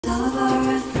of a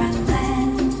referent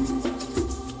land.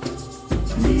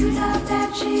 Müda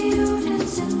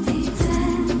Bergiudens in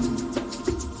Viten.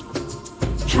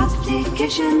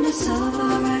 Traptikischen des of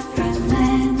a referent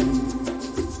land.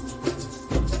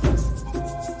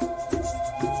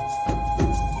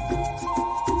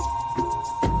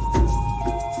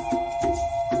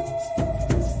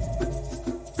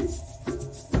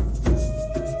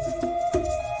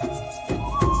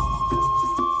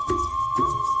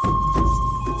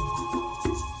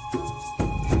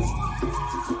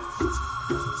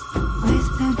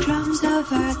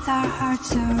 Our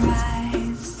hearts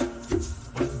arise.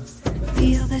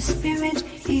 Feel the spirit,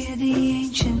 hear the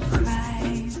ancient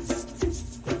cries.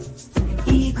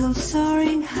 Eagles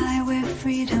soaring high where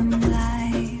freedom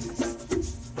lies.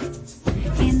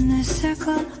 In the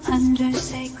circle under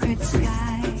sacred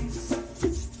skies.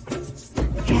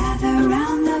 Gather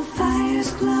round the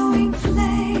fire's glowing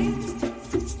flame.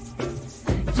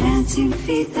 Dancing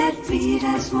feet that beat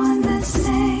as one the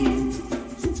same.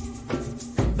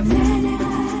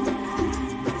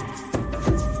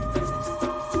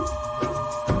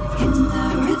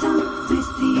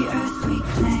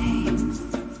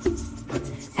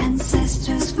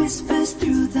 Whispers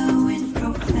through the wind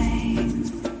proclaim.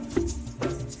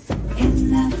 In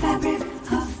the fabric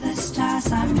of the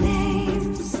stars our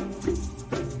names,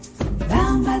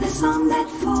 bound by the song that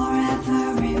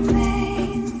forever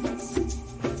remains.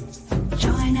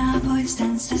 Join our voice,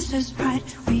 ancestors' pride.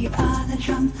 We are the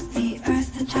drum, the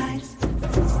earth, the tide.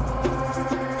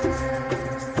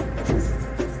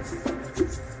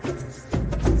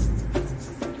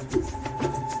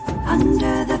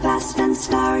 Under the vast and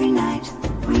starry night,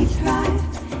 we thrive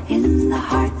in the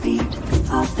heartbeat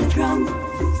of the drum.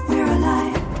 We're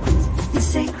alive. The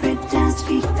sacred dance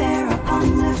feet bear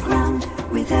upon the ground.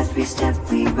 With every step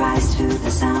we rise to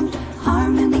the sound.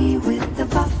 Harmony with the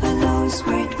buffaloes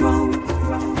where it roam.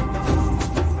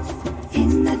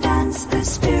 In the dance the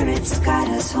spirits guide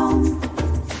us home.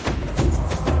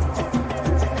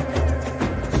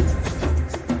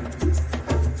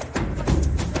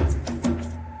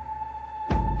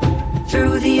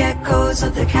 Through the echoes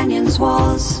of the canyon's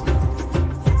walls,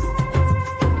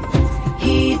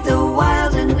 heed the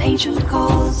wild and ancient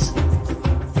calls.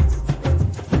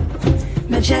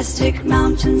 Majestic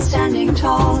mountains standing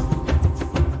tall,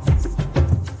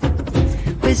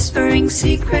 whispering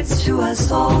secrets to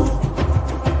us all.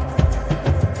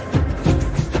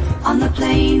 On the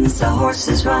plains the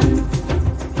horses run,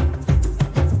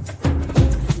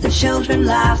 the children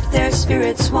laugh, their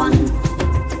spirits one.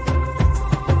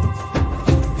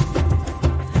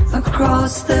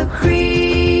 Across the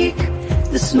creek,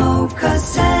 the smoke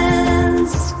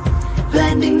ascends,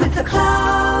 blending with the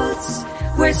clouds,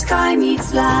 where sky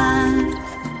meets land.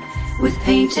 With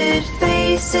painted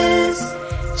faces,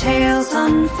 tales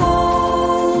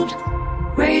unfold.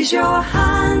 Raise your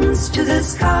hands to the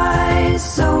skies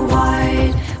so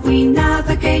wide. We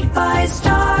navigate by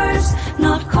stars,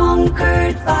 not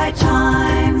conquered by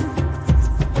time.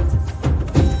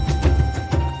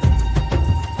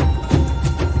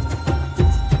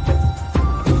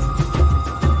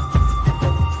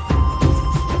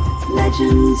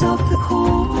 Legends of the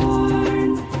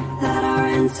corn that our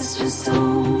ancestors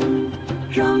sown.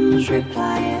 Drums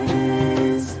reply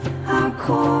as our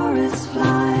chorus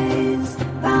flies,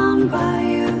 bound by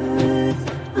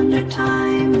earth under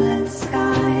timeless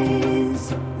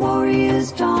skies.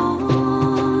 Warriors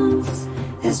dance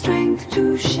their strength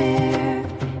to share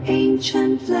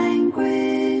ancient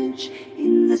language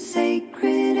in the sacred